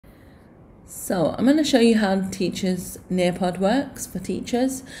So I'm going to show you how teachers Nearpod works for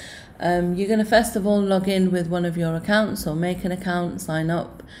teachers. You're going to first of all log in with one of your accounts, or make an account, sign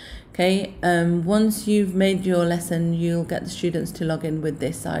up. Okay. Once you've made your lesson, you'll get the students to log in with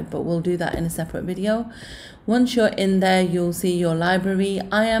this side, but we'll do that in a separate video. Once you're in there, you'll see your library.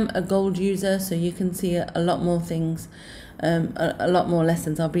 I am a gold user, so you can see a lot more things. A lot more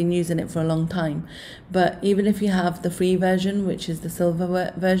lessons. I've been using it for a long time, but even if you have the free version, which is the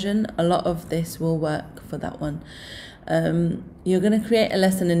silver version, a lot of this will work for that one. You're going to create a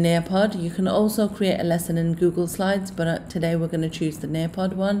lesson in Nearpod. You can also create a lesson in Google Slides, but today we're going to choose the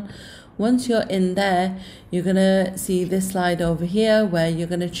Nearpod one. Once you're in there, you're going to see this slide over here where you're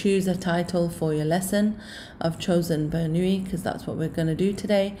going to choose a title for your lesson. I've chosen Bernoulli because that's what we're going to do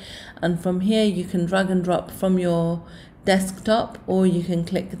today, and from here you can drag and drop from your desktop, or you can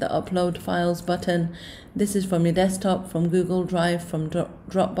click the upload files button. This is from your desktop, from Google Drive, from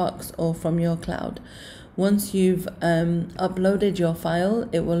Dropbox, or from your cloud. Once you've uploaded your file,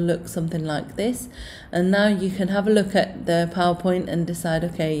 it will look something like this, and now you can have a look at the PowerPoint and decide,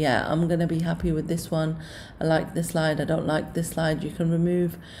 okay, yeah, I'm going to be happy with this one. I like this slide, I don't like this slide. You can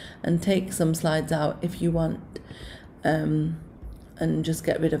remove and take some slides out if you want, and just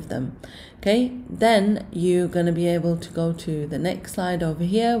get rid of them. Okay, then you're going to be able to go to the next slide over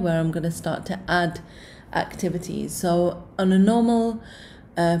here where I'm going to start to add activities. So on a normal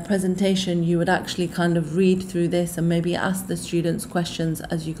presentation, you would actually kind of read through this and maybe ask the students questions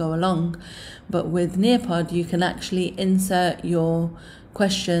as you go along, but with Nearpod you can actually insert your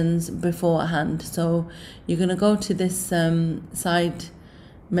questions beforehand. So you're going to go to this side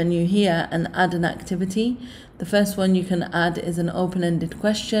menu here and add an activity. The first one you can add is an open-ended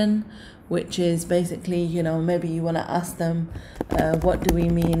question, which is basically, you know, maybe you want to ask them, what do we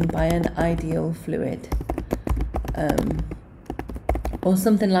mean by an ideal fluid? Or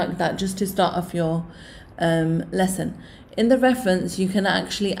something like that, just to start off your lesson. In the reference, you can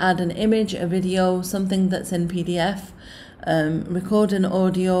actually add an image, a video, something that's in PDF, record an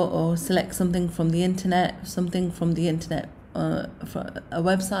audio, or select something from the internet, for a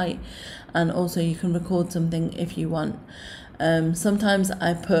website, and also you can record something if you want. Sometimes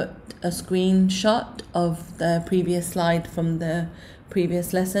I put a screenshot of the previous slide from the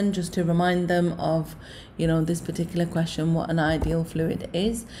previous lesson just to remind them of, you know, this particular question, what an ideal fluid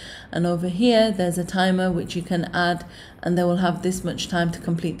is. And over here there's a timer which you can add, and they will have this much time to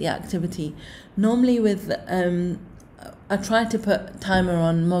complete the activity. Normally with I try to put timer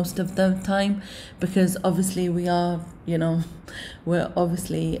on most of the time, because obviously we are, you know, we're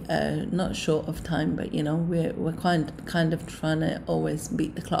obviously not short of time, but you know, we're kind of trying to always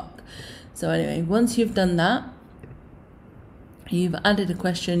beat the clock. So anyway, once you've done that, you've added a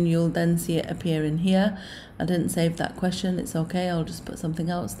question, you'll then see it appear in here. I didn't save that question, it's okay, I'll just put something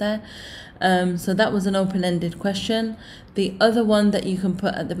else there. So that was an open-ended question. The other one that you can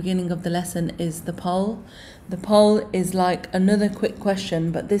put at the beginning of the lesson is the poll. The poll is like another quick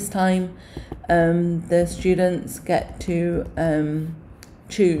question, but this time the students get to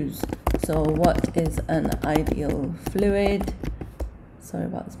choose. So what is an ideal fluid? Sorry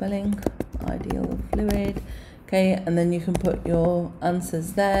about the spelling. Ideal fluid. Okay, and then you can put your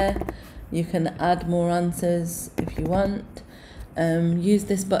answers there. You can add more answers if you want. Use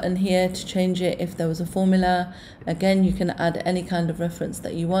this button here to change it if there was a formula. Again, you can add any kind of reference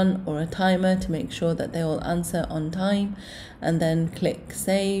that you want, or a timer to make sure that they all answer on time, and then click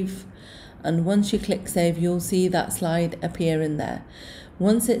save. And once you click save, you'll see that slide appear in there.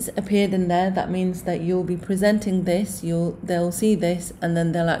 Once it's appeared in there, that means that you'll be presenting this, they'll see this, and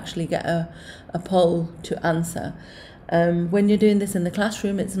then they'll actually get a poll to answer. When you're doing this in the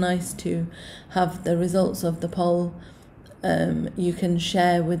classroom, it's nice to have the results of the poll you can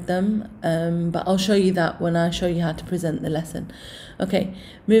share with them, but I'll show you that when I show you how to present the lesson. Okay,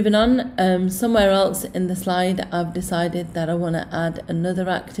 moving on. Somewhere else in the slide I've decided that I want to add another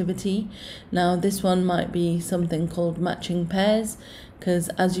activity. Now this one might be something called matching pairs, because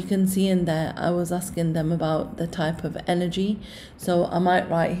as you can see in there, I was asking them about the type of energy. So I might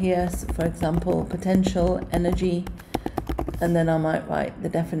write here, for example, potential energy, and then I might write the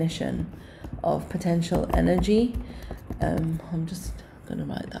definition of potential energy. I'm just going to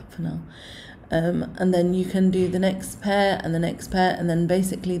write that for now. And then you can do the next pair and the next pair, and then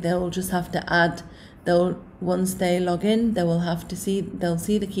basically they'll just have to add. Once they log in, they'll see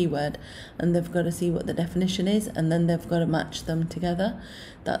the keyword, and they've got to see what the definition is, and then they've got to match them together.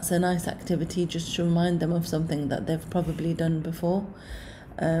 That's a nice activity just to remind them of something that they've probably done before.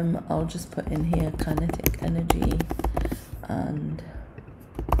 I'll just put in here kinetic energy and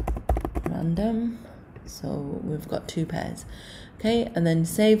random. So we've got two pairs. Okay, and then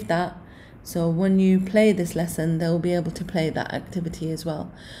save that. So when you play this lesson, they'll be able to play that activity as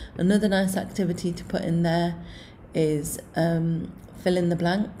well. Another nice activity to put in there is fill in the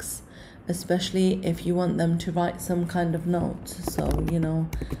blanks, especially if you want them to write some kind of note. So, you know,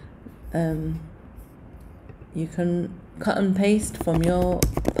 you can cut and paste from your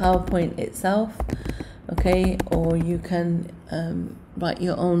PowerPoint itself, okay, or you can write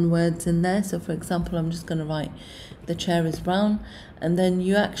your own words in there. So for example, I'm just going to write the chair is brown, and then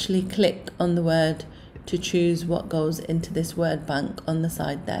you actually click on the word to choose what goes into this word bank on the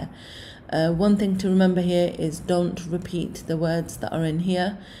side there. One thing to remember here is don't repeat the words that are in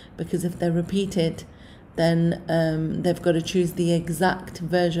here, because if they're repeated, then they've got to choose the exact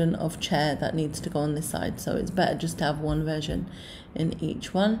version of chair that needs to go on this side. So it's better just to have one version in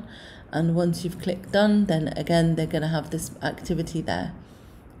each one. And once you've clicked done, then again they're going to have this activity there.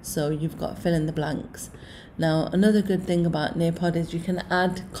 So you've got fill in the blanks. Now another good thing about Nearpod is you can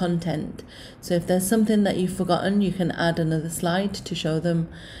add content. So if there's something that you've forgotten, you can add another slide to show them,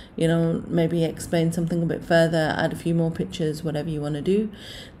 you know, maybe explain something a bit further, add a few more pictures, whatever you want to do.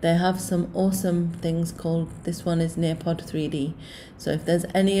 They have some awesome things called, this one is Nearpod 3D. So if there's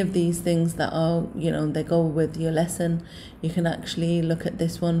any of these things that are, you know, they go with your lesson, you can actually look at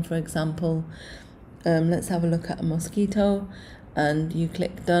this one, for example. Let's have a look at a mosquito, and you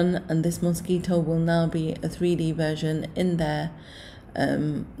click done, and this mosquito will now be a 3D version in there.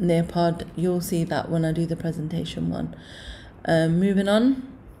 Nearpod, you'll see that when I do the presentation one. Moving on,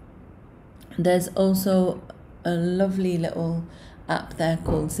 there's also a lovely little app there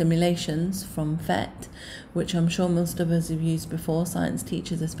called Simulations from FET, which I'm sure most of us have used before, science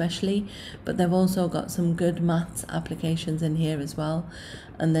teachers especially, but they've also got some good maths applications in here as well.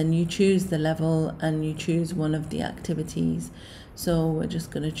 And then you choose the level and you choose one of the activities. So we're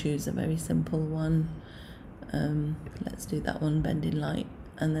just going to choose a very simple one. Let's do that one, bending light,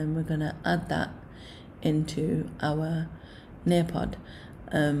 and then we're going to add that into our Nearpod.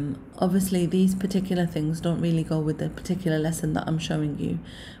 Obviously these particular things don't really go with the particular lesson that I'm showing you,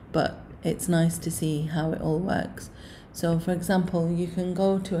 but it's nice to see how it all works. So for example, you can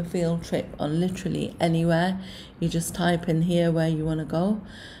go to a field trip on literally anywhere. You just type in here where you want to go.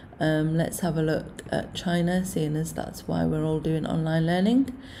 Let's have a look at China, seeing as that's why we're all doing online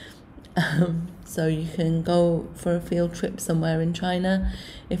learning. So you can go for a field trip somewhere in China.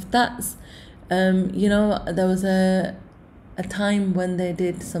 If that's, you know, there was a time when they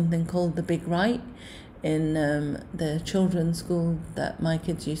did something called the Big Write in the children's school that my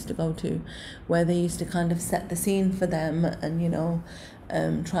kids used to go to, where they used to kind of set the scene for them and, you know,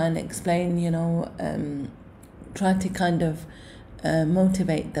 try and explain, you know, try to kind of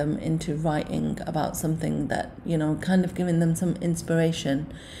motivate them into writing about something that, you know, kind of giving them some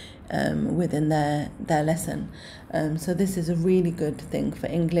inspiration within their lesson. So this is a really good thing for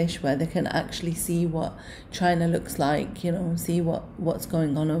English, where they can actually see what China looks like, you know, see what's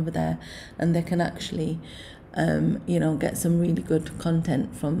going on over there, and they can actually you know, get some really good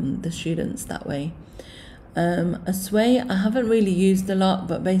content from the students that way. A sway I haven't really used a lot,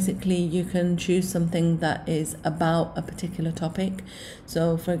 but basically you can choose something that is about a particular topic.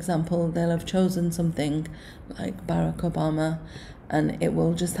 So for example, they'll have chosen something like Barack Obama, and it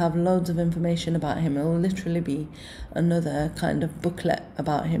will just have loads of information about him. It will literally be another kind of booklet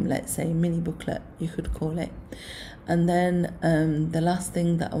about him, let's say mini booklet you could call it. And then the last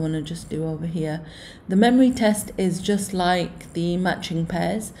thing that I want to just do over here, the memory test is just like the matching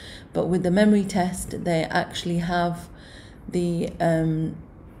pairs, but with the memory test they actually have the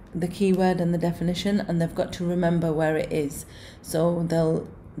keyword and the definition, and they've got to remember where it is. So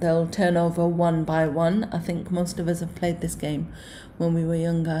they'll turn over one by one. I think most of us have played this game when we were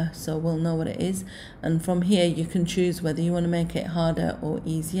younger, so we'll know what it is. And from here you can choose whether you want to make it harder or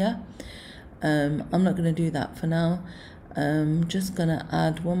easier. I'm not going to do that for now. Just going to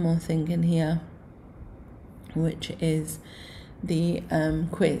add one more thing in here, which is the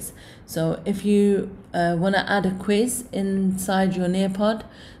quiz. So if you want to add a quiz inside your Nearpod,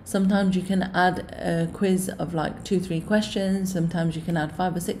 sometimes you can add a quiz of like 2-3 questions. Sometimes you can add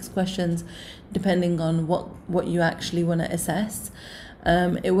 5 or 6 questions, depending on what you actually want to assess.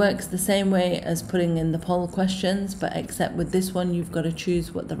 It works the same way as putting in the poll questions, but except with this one you've got to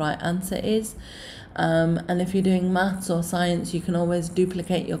choose what the right answer is. And if you're doing maths or science, you can always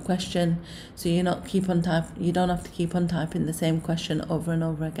duplicate your question, so you don't have to keep on typing the same question over and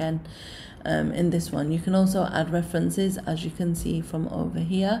over again. In this one you can also add references, as you can see from over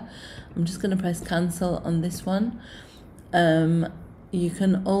here. I'm just going to press cancel on this one. You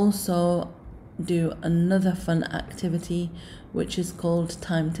can also do another fun activity, which is called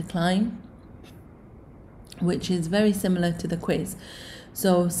time to climb, which is very similar to the quiz.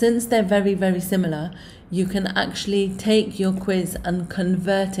 So since they're very, very similar, you can actually take your quiz and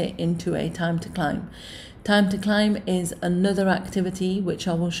convert it into a time to climb. Time to climb is another activity which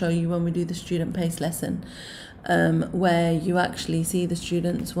I will show you when we do the student pace lesson, where you actually see the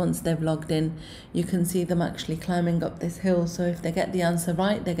students once they've logged in. You can see them actually climbing up this hill. So if they get the answer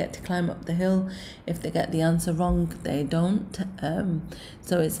right, they get to climb up the hill. If they get the answer wrong, they don't.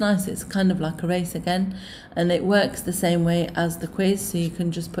 So it's nice. It's kind of like a race again, and it works the same way as the quiz. So you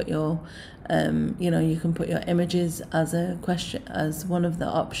can just put your you can put your images as a question, as one of the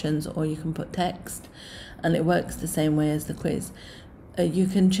options, or you can put text, and it works the same way as the quiz. You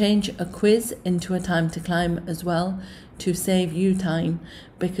can change a quiz into a time to climb as well to save you time,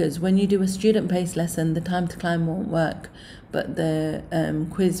 because when you do a student pace lesson, the time to climb won't work, but the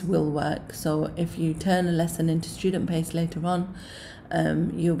quiz will work. So if you turn a lesson into student pace later on,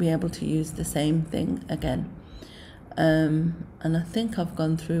 you'll be able to use the same thing again. And I think I've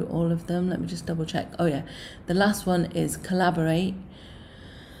gone through all of them. Let me just double check. Oh yeah, the last one is collaborate,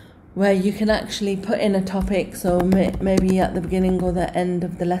 where you can actually put in a topic. So maybe at the beginning or the end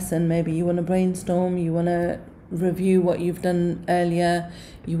of the lesson, maybe you want to brainstorm, you want to review what you've done earlier,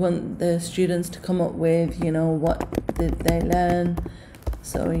 you want the students to come up with, what did they learn.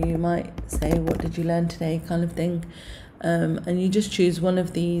 So you might say, what did you learn today, kind of thing. And you just choose one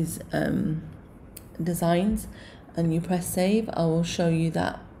of these designs and you press save. I will show you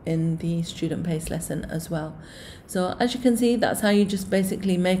that in the student pace lesson as well. So as you can see, that's how you just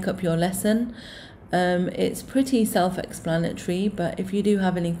basically make up your lesson. It's pretty self-explanatory, but if you do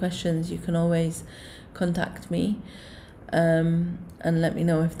have any questions, you can always contact me and let me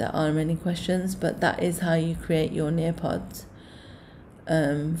know if there are any questions. But that is how you create your Nearpods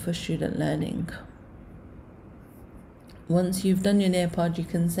for student learning. Once you've done your Nearpod, you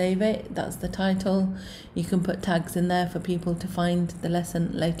can save it. That's the title. You can put tags in there for people to find the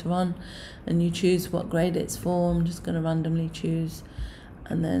lesson later on, and you choose what grade it's for. I'm just going to randomly choose,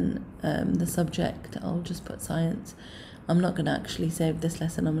 and then the subject, I'll just put science. I'm not going to actually save this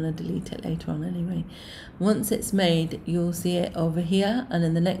lesson. I'm going to delete it later on anyway. Once it's made, you'll see it over here, and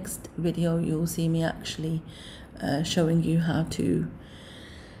in the next video you'll see me actually showing you how to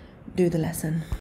do the lesson.